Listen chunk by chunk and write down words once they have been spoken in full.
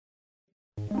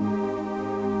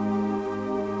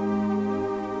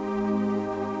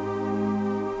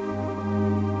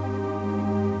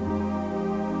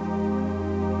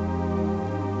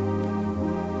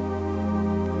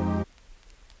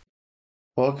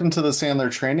Welcome to the Sandler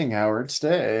Training Hour.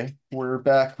 Today, we're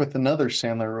back with another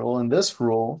Sandler rule. And this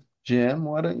rule, Jim,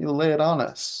 why don't you lay it on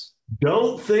us?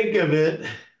 Don't think of it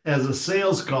as a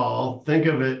sales call. Think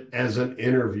of it as an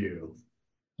interview.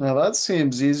 Now, that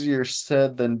seems easier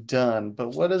said than done, but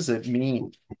what does it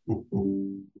mean?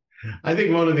 I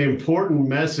think one of the important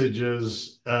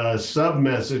messages, sub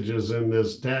messages in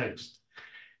this text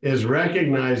is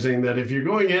recognizing that if you're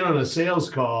going in on a sales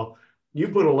call, you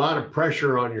put a lot of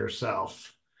pressure on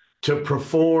yourself to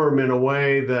perform in a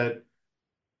way that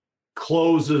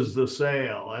closes the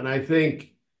sale. And I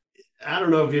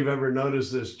don't know if you've ever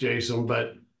noticed this, Jason,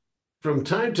 but from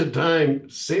time to time,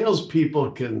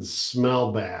 salespeople can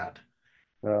smell bad.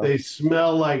 Well, They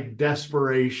smell like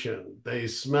desperation. They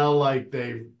smell like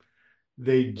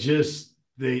they just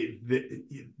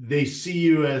they see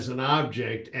you as an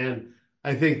object. And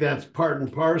I think that's part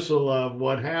and parcel of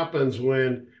what happens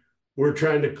when we're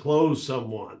trying to close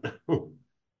someone.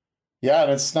 yeah,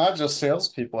 and it's not just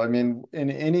salespeople. I mean, in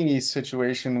any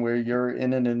situation where you're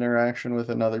in an interaction with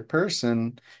another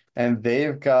person and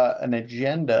they've got an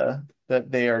agenda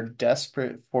that they are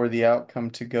desperate for the outcome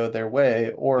to go their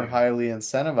way or Yeah. highly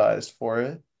incentivized for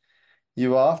it,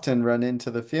 you often run into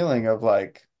the feeling of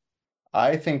like,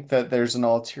 I think that there's an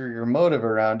ulterior motive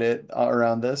around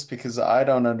around this, because I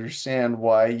don't understand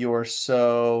why you're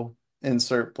so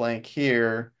insert blank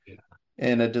here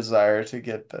in a desire to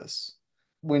get this.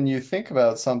 When you think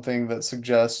about something that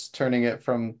suggests turning it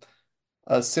from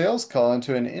a sales call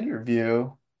into an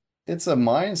interview, it's a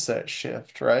mindset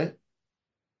shift, right?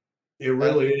 It And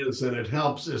really is. And it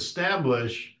helps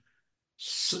establish,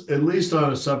 at least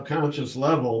on a subconscious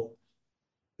level,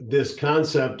 this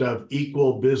concept of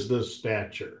equal business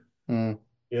stature. mm,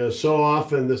 So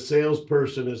often the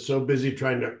salesperson is so busy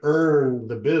trying to earn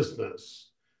the business,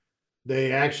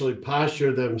 they actually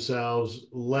posture themselves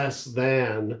less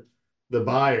than the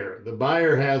buyer. The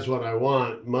buyer has what I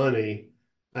want, money.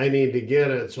 I need to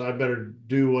get it, so I better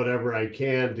do whatever I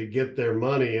can to get their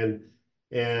money. And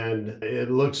it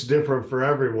looks different for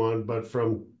everyone, but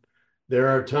from there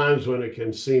are times when it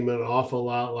can seem an awful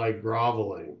lot like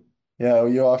groveling. yeah,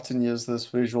 you often use this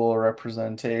visual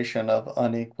representation of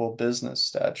unequal business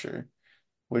stature,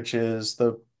 which is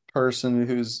the person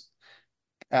who's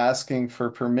asking for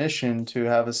permission to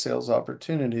have a sales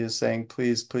opportunity is saying,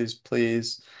 please, please,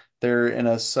 please. They're in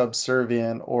a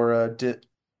subservient or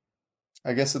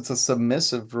I guess it's a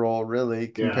submissive role, really,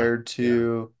 Yeah, compared yeah,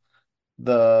 to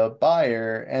the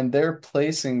buyer, and they're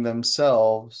placing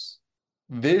themselves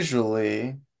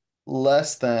visually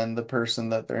less than the person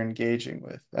that they're engaging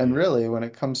with. And yeah. really, when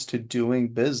it comes to doing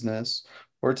business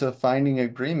or to finding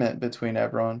agreement between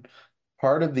everyone,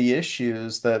 part of the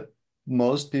issues that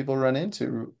most people run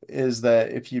into is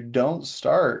that if you don't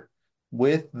start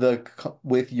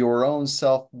with your own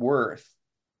self-worth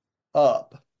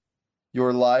up,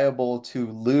 you're liable to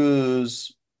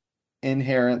lose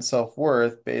inherent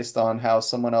self-worth based on how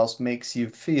someone else makes you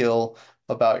feel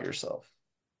about yourself.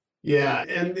 Yeah,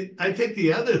 and I think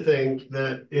the other thing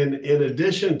that in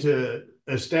addition to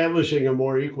establishing a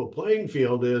more equal playing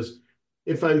field is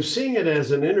if I'm seeing it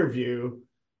as an interview,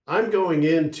 I'm going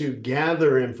in to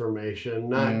gather information,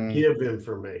 not Mm, give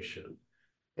information.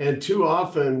 And too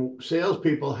often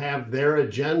salespeople have their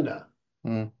agenda.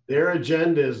 mm, Their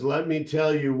agenda is let me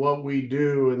tell you what we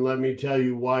do and let me tell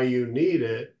you why you need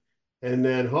it. And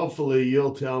then hopefully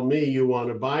you'll tell me you want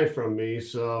to buy from me.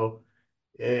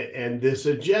 And this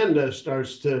agenda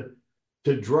starts to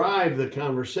drive the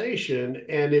conversation,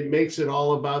 and it makes it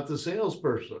all about the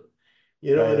salesperson.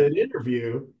 In right. an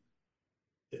interview,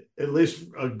 at least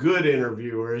a good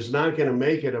interviewer is not going to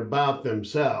make it about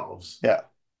themselves. Yeah.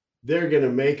 They're going to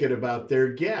make it about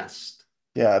their guest.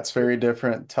 Yeah, it's very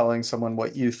different telling someone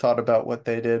what you thought about what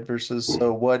they did versus,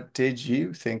 so what did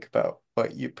you think about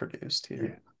what you produced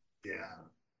here? Yeah, yeah,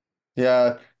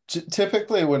 Yeah,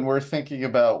 typically when we're thinking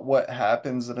about what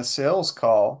happens in a sales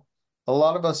call, a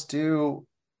lot of us do,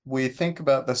 we think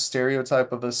about the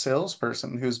stereotype of a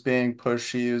salesperson who's being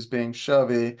pushy, who's being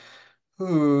shovey,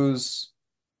 who's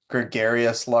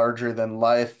gregarious, larger than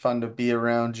life, fun to be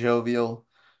around, jovial,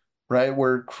 right?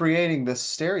 We're creating this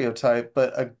stereotype,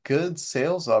 but a good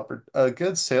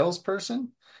salesperson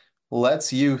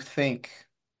lets you think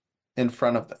in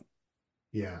front of them.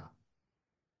 yeah.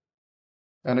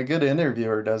 And a good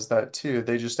interviewer does that too.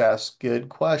 They just ask good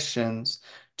questions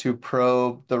to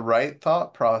probe the right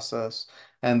thought process,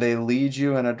 and they lead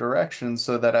you in a direction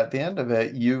so that at the end of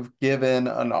it, you've given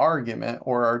an argument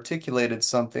or articulated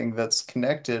something that's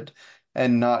connected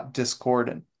and not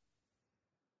discordant.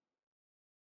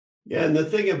 Yeah, and the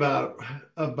thing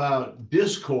about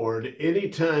Discord,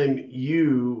 anytime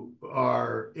you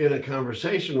are in a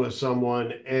conversation with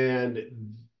someone and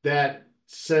that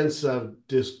sense of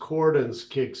discordance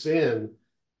kicks in,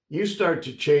 you start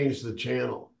to change the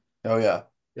channel. Oh yeah.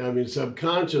 I mean,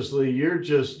 subconsciously, you're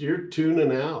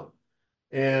tuning out.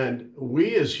 And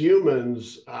we as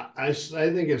humans, I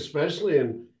think, especially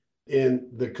in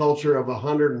the culture of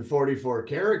 144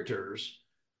 characters,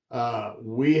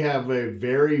 we have a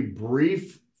very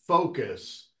brief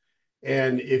focus.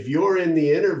 And if you're in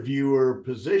the interviewer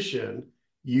position,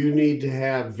 you need to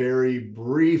have very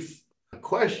brief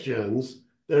questions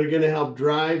that are going to help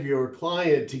drive your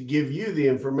client to give you the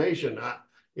information.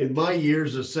 In my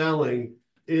years of selling,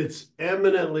 it's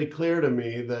eminently clear to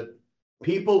me that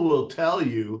people will tell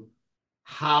you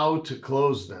how to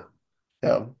close them.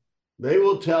 Yeah. They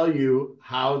will tell you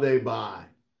how they buy.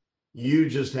 You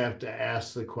just have to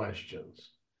ask the questions.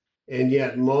 And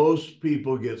yet, most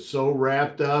people get so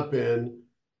wrapped up in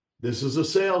this is a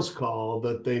sales call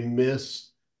that they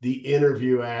miss the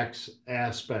interview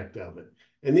aspect of it.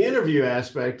 And the interview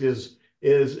aspect is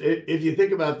if you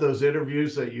think about those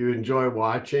interviews that you enjoy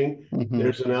watching, Hmm.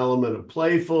 there's an element of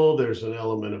playful, there's an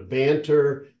element of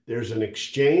banter, there's an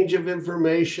exchange of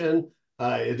information.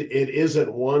 It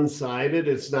isn't one-sided.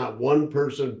 It's not one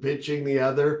person pitching the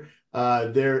other.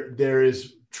 There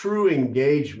is true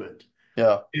engagement.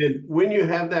 Yeah. And when you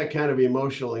have that kind of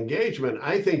emotional engagement,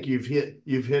 I think you've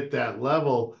hit that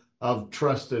level of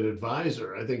trusted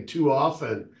advisor. I think too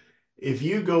often, if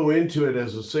you go into it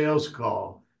as a sales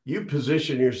call, you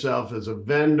position yourself as a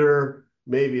vendor,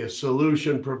 maybe a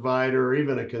solution provider, or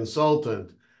even a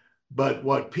consultant. But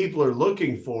what people are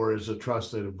looking for is a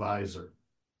trusted advisor.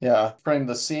 Yeah. Frame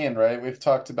the scene, right? We've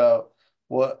talked about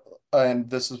what, and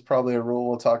this is probably a rule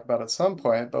we'll talk about at some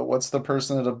point, but what's the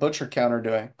person at a butcher counter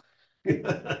doing?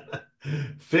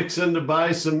 Fixing to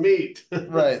buy some meat.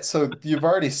 Right. So you've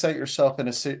already set yourself in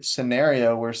a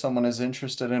scenario where someone is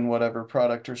interested in whatever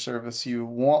product or service you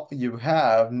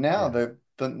have. Now Yeah,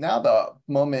 the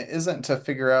moment isn't to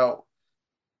figure out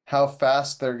how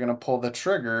fast they're going to pull the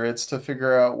trigger. It's to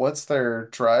figure out what's their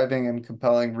driving and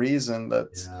compelling reason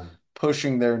that's yeah,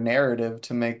 pushing their narrative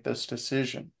to make this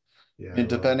decision. yeah, I And love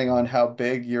depending that. on how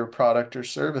big your product or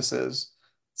service is,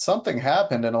 something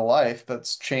happened in a life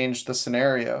that's changed the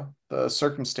scenario, the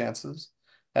circumstances.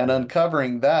 And Yeah.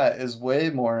 uncovering that is way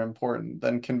more important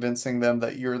than convincing them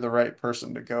that you're the right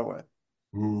person to go with.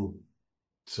 Mm,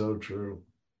 so true.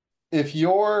 If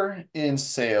you're in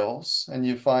sales and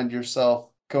you find yourself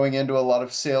going into a lot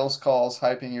of sales calls,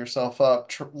 hyping yourself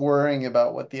up, worrying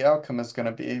about what the outcome is going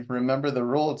to be, remember the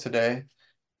rule today: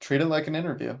 treat it like an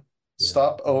interview. Yeah.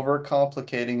 Stop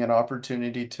overcomplicating an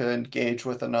opportunity to engage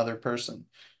with another person.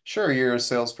 Sure, you're a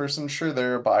salesperson. Sure,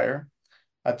 they're a buyer.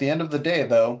 At the end of the day,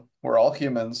 though, we're all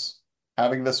humans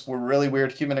having this really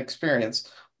weird human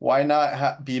experience. Why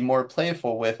not be more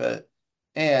playful with it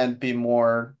and be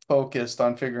more focused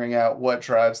on figuring out what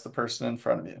drives the person in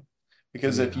front of you?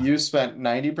 Because if Yeah. you spent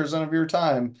 90% of your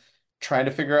time trying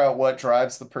to figure out what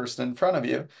drives the person in front of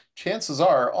you, chances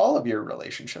are all of your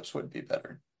relationships would be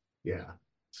better. Yeah.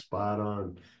 Spot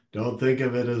on. Don't think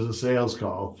of it as a sales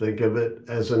call. Think of it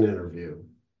as an interview.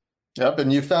 Yep,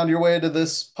 and you found your way to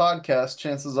this podcast.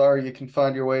 Chances are you can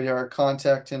find your way to our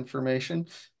contact information.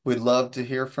 We'd love to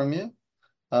hear from you.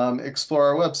 Explore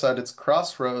our website. It's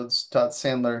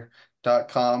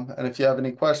crossroads.sandler.com. And if you have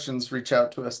any questions, reach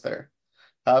out to us there.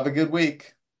 Have a good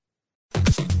week.